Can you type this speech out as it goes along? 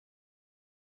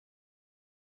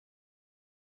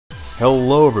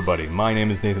Hello everybody, my name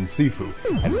is Nathan Sifu,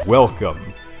 and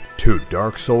welcome to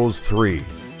Dark Souls 3.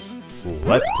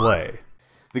 Let's play.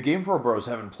 The GamePro Bros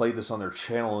haven't played this on their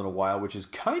channel in a while, which is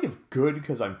kind of good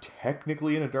because I'm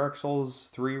technically in a Dark Souls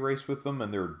 3 race with them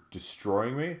and they're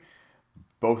destroying me.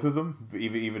 Both of them,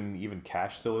 even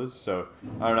Cash still is, so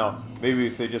I don't know. Maybe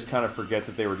if they just kind of forget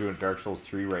that they were doing a Dark Souls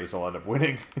 3 race, I'll end up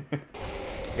winning.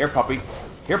 Here, puppy.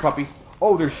 Here, puppy.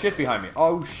 Oh, there's shit behind me.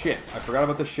 Oh, shit. I forgot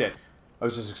about the shit. I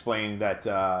was just explaining that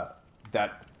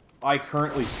that I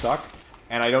currently suck,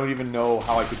 and I don't even know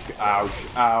how I could... Ouch.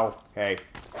 Ow. Hey.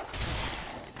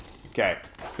 Okay.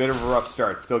 Bit of a rough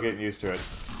start. Still getting used to it.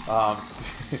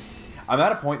 I'm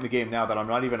at a point in the game now that I'm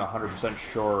not even 100%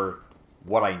 sure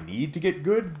what I need to get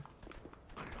good.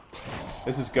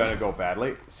 This is gonna go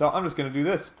badly, so I'm just gonna do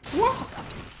this.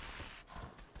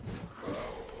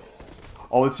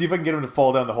 Oh, let's see if I can get him to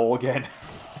fall down the hole again.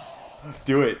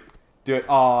 Do it. Do it.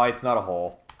 Oh, it's not a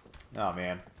hole. Oh,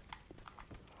 man.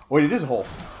 Wait, it is a hole.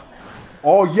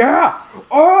 Oh, yeah!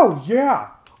 Oh, yeah!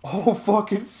 Oh,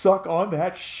 fucking suck on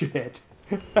that shit.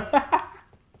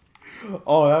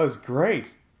 Oh, that was great.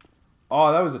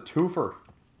 Oh, that was a twofer.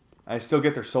 I still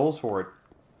get their souls for it.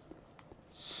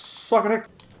 Suck it.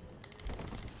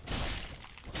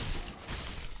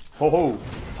 Ho ho.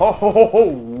 Ho ho ho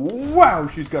ho. Wow,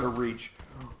 she's got a reach.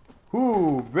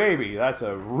 Ooh, baby. That's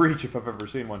a reach if I've ever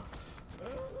seen one.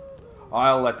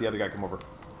 I'll let the other guy come over.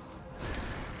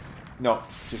 No,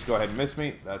 just go ahead and miss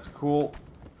me. That's cool.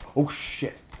 Oh,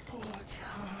 shit.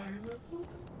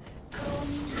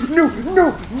 No,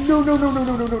 no, no, no, no, no,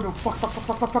 no, no, no, no. Fuck, fuck, fuck,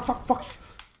 fuck, fuck, fuck, fuck, fuck.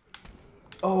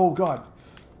 Oh, God.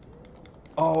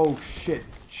 Oh, shit.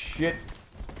 Shit.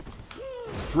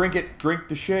 Drink it. Drink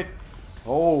the shit.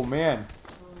 Oh, man.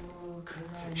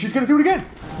 She's gonna do it again.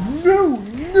 No,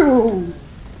 no.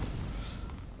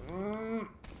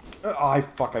 Oh,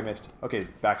 fuck, I missed. Okay,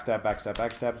 backstab, backstab,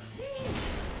 backstab.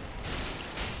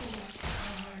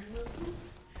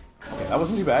 Okay, that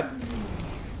wasn't too bad.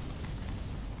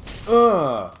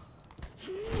 Oh,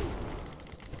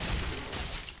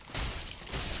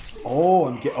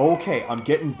 okay, I'm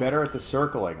getting better at the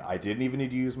circling. I didn't even need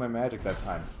to use my magic that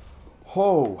time.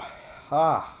 Oh,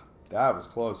 that was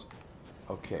close.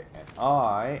 Okay, and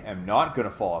I am not going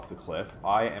to fall off the cliff.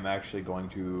 I am actually going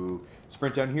to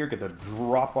sprint down here, get the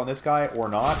drop on this guy, or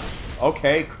not.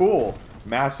 Okay, cool.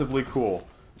 Massively cool.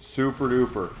 Super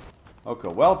duper. Okay,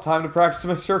 well, time to practice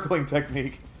my circling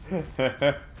technique. Ooh,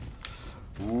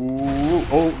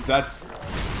 oh, that's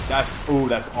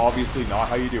obviously not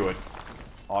how you do it.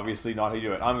 Obviously not how you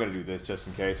do it. I'm going to do this just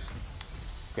in case.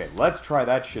 Okay, let's try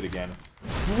that shit again.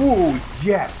 Whoa,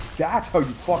 yes! That's how you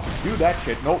fucking do that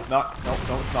shit. Nope, not. Nope,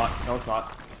 no, it's not. No, it's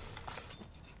not.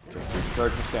 Okay,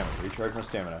 recharge my stamina. Recharge my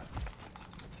stamina.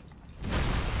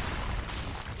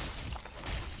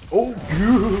 Oh,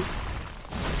 goo!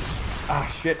 Ah,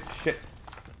 shit, shit.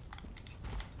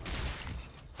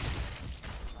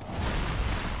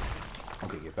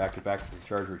 Okay, get back, get back.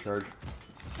 Recharge, recharge.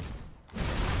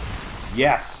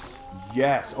 Yes!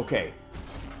 Yes, okay.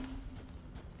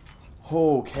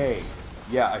 Okay.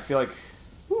 Yeah, I feel like...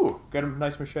 Ooh, got a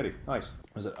nice machete. Nice.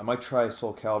 Was it? I might try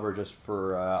Soul Calibur just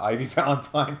for Ivy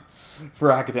Valentine. For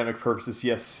academic purposes,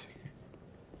 yes.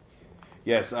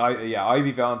 Yes, yeah,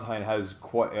 Ivy Valentine has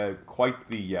quite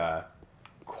the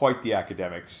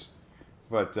academics.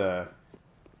 But,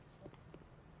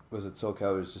 was it Soul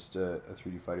Calibur is just a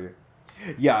 3D fighter?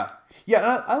 Yeah,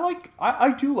 yeah,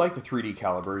 I do like the 3D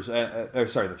calibers.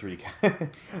 Sorry, the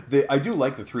 3D. I do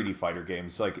like the 3D fighter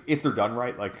games. Like if they're done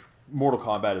right. Like Mortal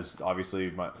Kombat is obviously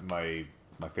my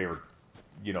favorite,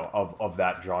 you know, of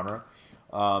that genre.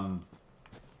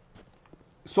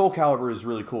 Soul Calibur is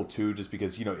really cool too, just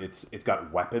because you know it's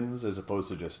got weapons as opposed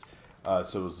to just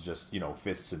so it's just you know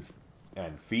fists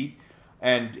and feet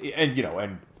and you know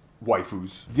and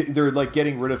waifus. They're like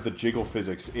getting rid of the jiggle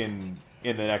physics in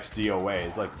the next DOA.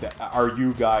 It's like, are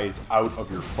you guys out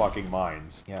of your fucking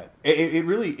minds? Yeah, it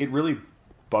really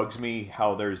bugs me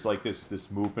how there's like this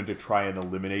movement to try and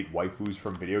eliminate waifus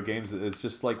from video games. It's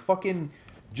just like fucking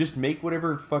just make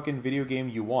whatever fucking video game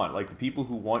you want. Like the people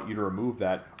who want you to remove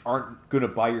that aren't gonna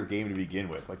buy your game to begin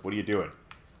with. Like what are you doing?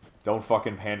 Don't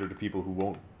fucking pander to people who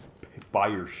won't buy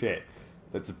your shit.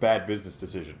 That's a bad business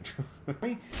decision.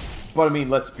 But I mean,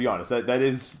 let's be honest. That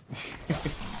is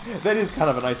that is kind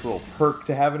of a nice little perk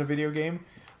to have in a video game.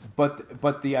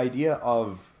 But the idea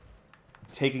of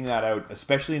taking that out,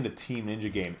 especially in the Team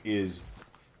Ninja game, is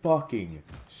fucking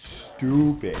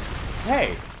stupid.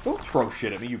 Hey, don't throw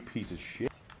shit at me, you piece of shit.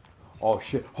 Oh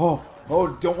shit. Oh,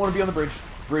 don't want to be on the bridge.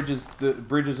 The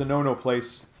bridge is a no-no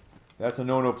place. That's a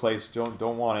no-no place.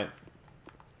 Don't want it.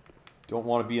 Don't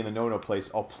want to be in the no-no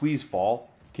place. Oh, please fall.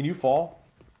 Can you fall?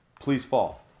 Please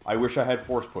fall. I wish I had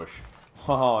force push.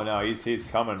 Oh, no, he's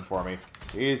coming for me.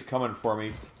 He's coming for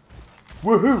me.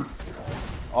 Woohoo!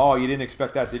 Oh, you didn't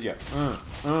expect that, did you?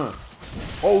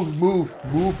 Oh, move.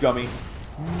 Move, dummy.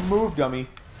 Move, dummy.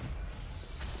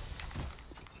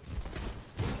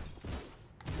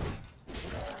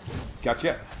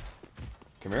 Gotcha.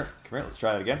 Come here. Come here. Let's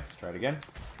try that again. Let's try it again.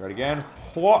 Try it again.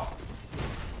 Whoa.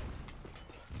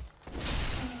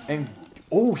 And,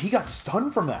 oh, he got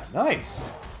stunned from that. Nice.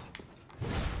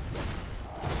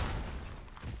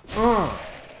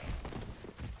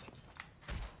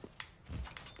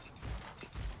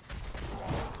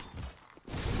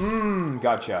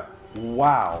 Gotcha.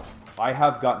 Wow. I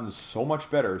have gotten so much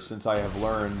better since I have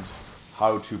learned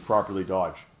how to properly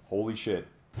dodge. Holy shit.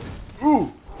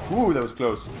 Ooh! Ooh, that was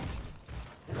close.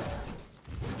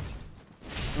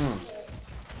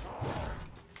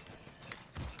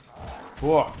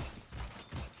 Whoa.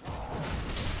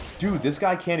 Dude, this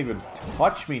guy can't even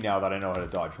touch me now that I know how to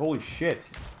dodge. Holy shit.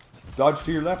 Dodge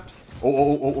to your left.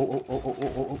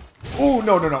 Oh,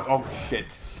 no. Oh, shit.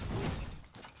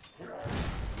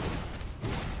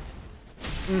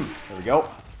 There we go.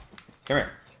 Come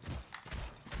here.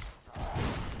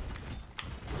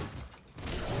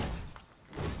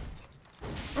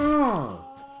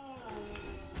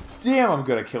 Damn, I'm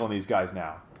good at killing these guys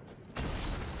now.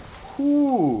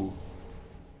 Ooh.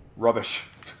 Rubbish.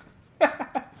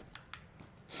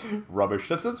 Rubbish.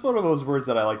 That's one of those words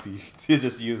that I like to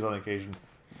just use on occasion.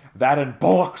 That and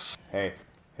bollocks. Hey.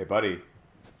 Hey, buddy.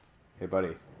 Hey,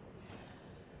 buddy.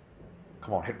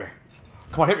 Come on, hit me.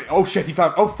 Come on, hit me. Oh, shit, he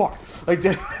found... Oh, fuck. I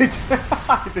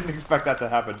didn't expect that to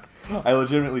happen. I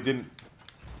legitimately didn't...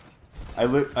 I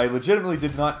legitimately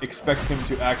did not expect him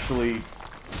to actually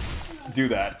do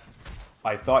that.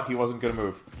 I thought he wasn't going to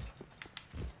move.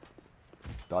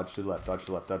 Dodge to the left, dodge to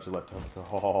the left, dodge to the left.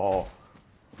 Oh.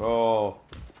 Oh.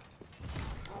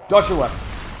 Dodge to the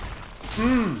left.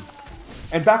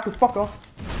 And back the fuck off.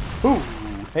 Ooh.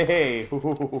 Hey, hey.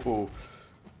 Ooh.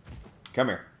 Come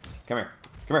here. Come here.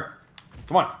 Come here.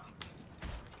 Come on.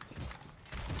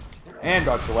 And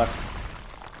dodge to the left.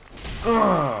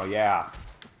 Oh, yeah.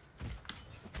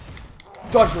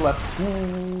 Dodge to the left.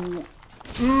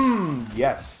 Ooh.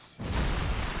 Yes.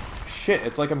 Shit,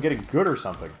 it's like I'm getting good or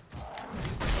something.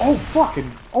 Oh,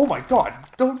 fucking... Oh, my God.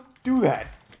 Don't do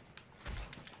that.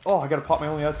 Oh, I gotta pop my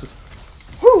only ass just...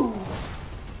 Whoo!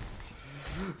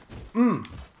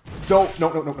 Don't... No.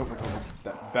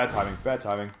 Bad timing. Bad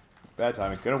timing. Bad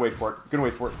timing. Gonna wait for it. Gonna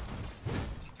wait for it.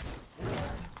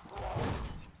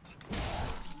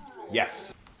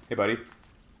 Yes. Hey, buddy.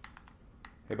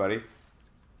 Hey, buddy.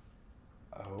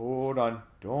 Hold on.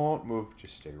 Don't move.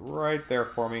 Just stay right there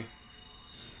for me.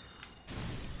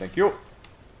 Thank you.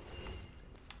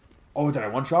 Oh, did I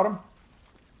one-shot him?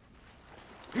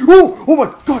 Oh! Oh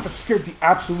my god, that scared the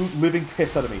absolute living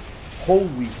piss out of me.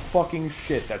 Holy fucking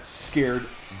shit, that scared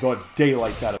the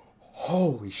daylights out of me.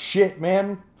 Holy shit,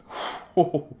 man.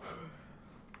 Oh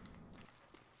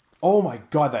my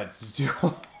god, that's...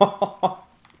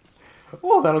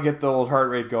 Oh, that'll get the old heart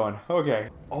rate going. Okay.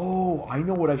 Oh, I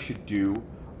know what I should do.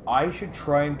 I should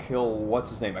try and kill...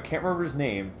 What's his name? I can't remember his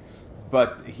name.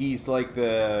 But he's like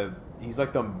the... He's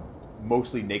like the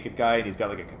mostly naked guy, and he's got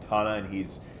like a katana, and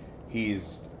he's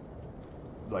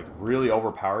like really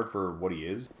overpowered for what he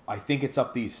is. I think it's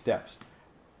up these steps.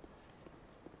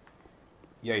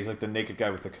 Yeah, he's like the naked guy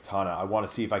with the katana. I want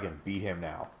to see if I can beat him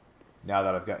now. Now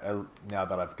that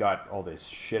I've got all this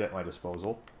shit at my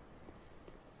disposal.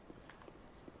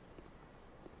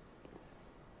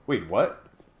 Wait, what?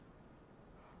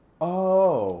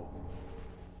 Oh.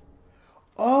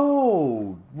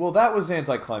 Oh, well that was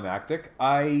anticlimactic.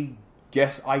 I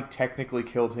guess I technically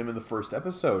killed him in the first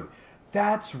episode.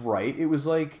 That's right. It was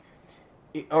like,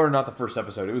 or not the first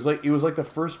episode. It was like the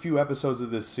first few episodes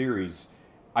of this series.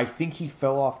 I think he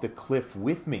fell off the cliff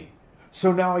with me.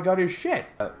 So now I got his shit.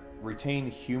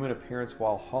 Retain human appearance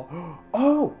while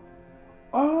Oh!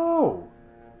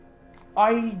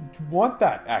 I want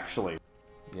that, actually.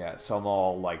 Yeah, so I'm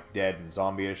all, like, dead and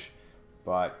zombie-ish.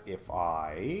 But if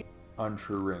I...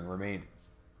 Untrue ring, remain...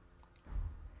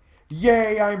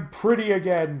 Yay, I'm pretty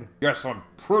again! Yes, I'm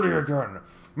pretty again!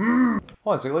 Hold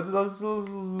on a second, let's go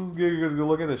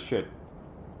look at this shit.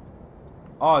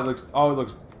 Oh, it looks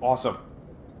awesome.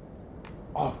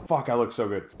 Oh, fuck, I look so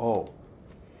good. Oh.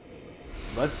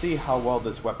 Let's see how well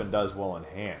this weapon does while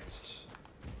enhanced.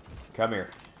 Come here.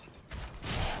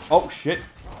 Oh, shit.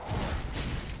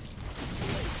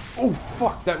 Oh,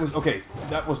 fuck, that was... Okay,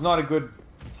 that was not a good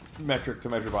metric to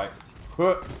measure by.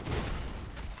 Huh.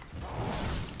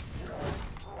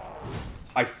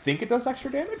 I think it does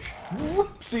extra damage.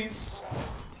 Whoopsies.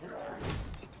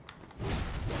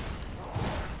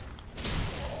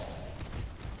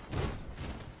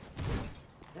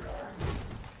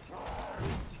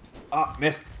 Ah,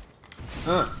 missed.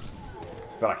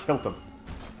 But I killed him.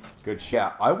 Good shit.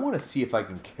 Yeah, I want to see if I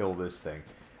can kill this thing.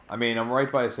 I mean, I'm right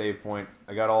by a save point.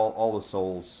 I got all the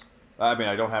souls. I mean,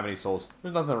 I don't have any souls.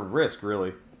 There's nothing to risk,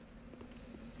 really.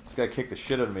 This guy kicked the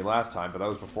shit out of me last time, but that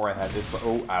was before I had this. But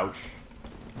oh, ouch.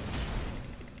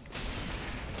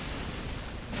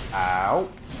 Ow.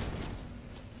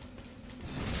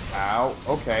 Ow.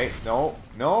 Okay. No.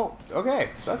 No. Okay.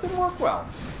 So that didn't work well.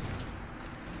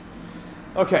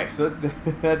 Okay, so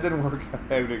that didn't work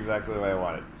out exactly the way I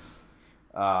wanted.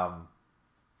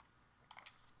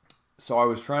 So I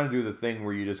was trying to do the thing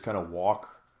where you just kind of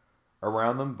walk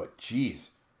around them, but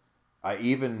geez, I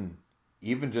even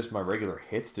just my regular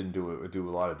hits didn't do a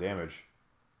lot of damage.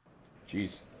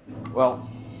 Jeez.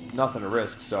 Well, nothing to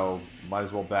risk, so might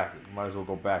as well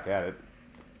go back at it.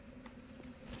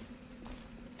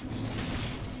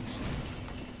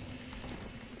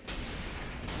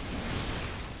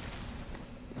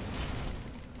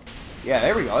 Yeah,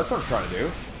 there we go. That's what I'm trying to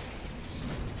do.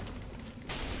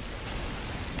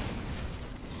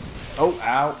 Oh,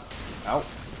 ow. Ow.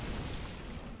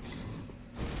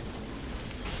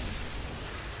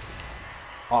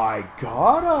 I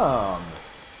got him.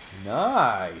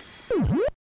 Nice.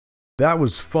 That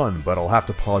was fun, but I'll have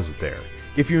to pause it there.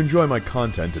 If you enjoy my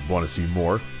content and want to see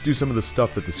more, do some of the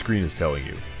stuff that the screen is telling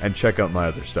you, and check out my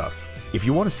other stuff. If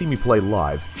you want to see me play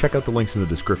live, check out the links in the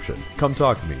description. Come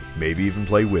talk to me, maybe even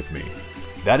play with me.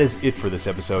 That is it for this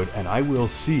episode, and I will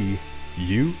see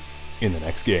you in the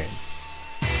next game.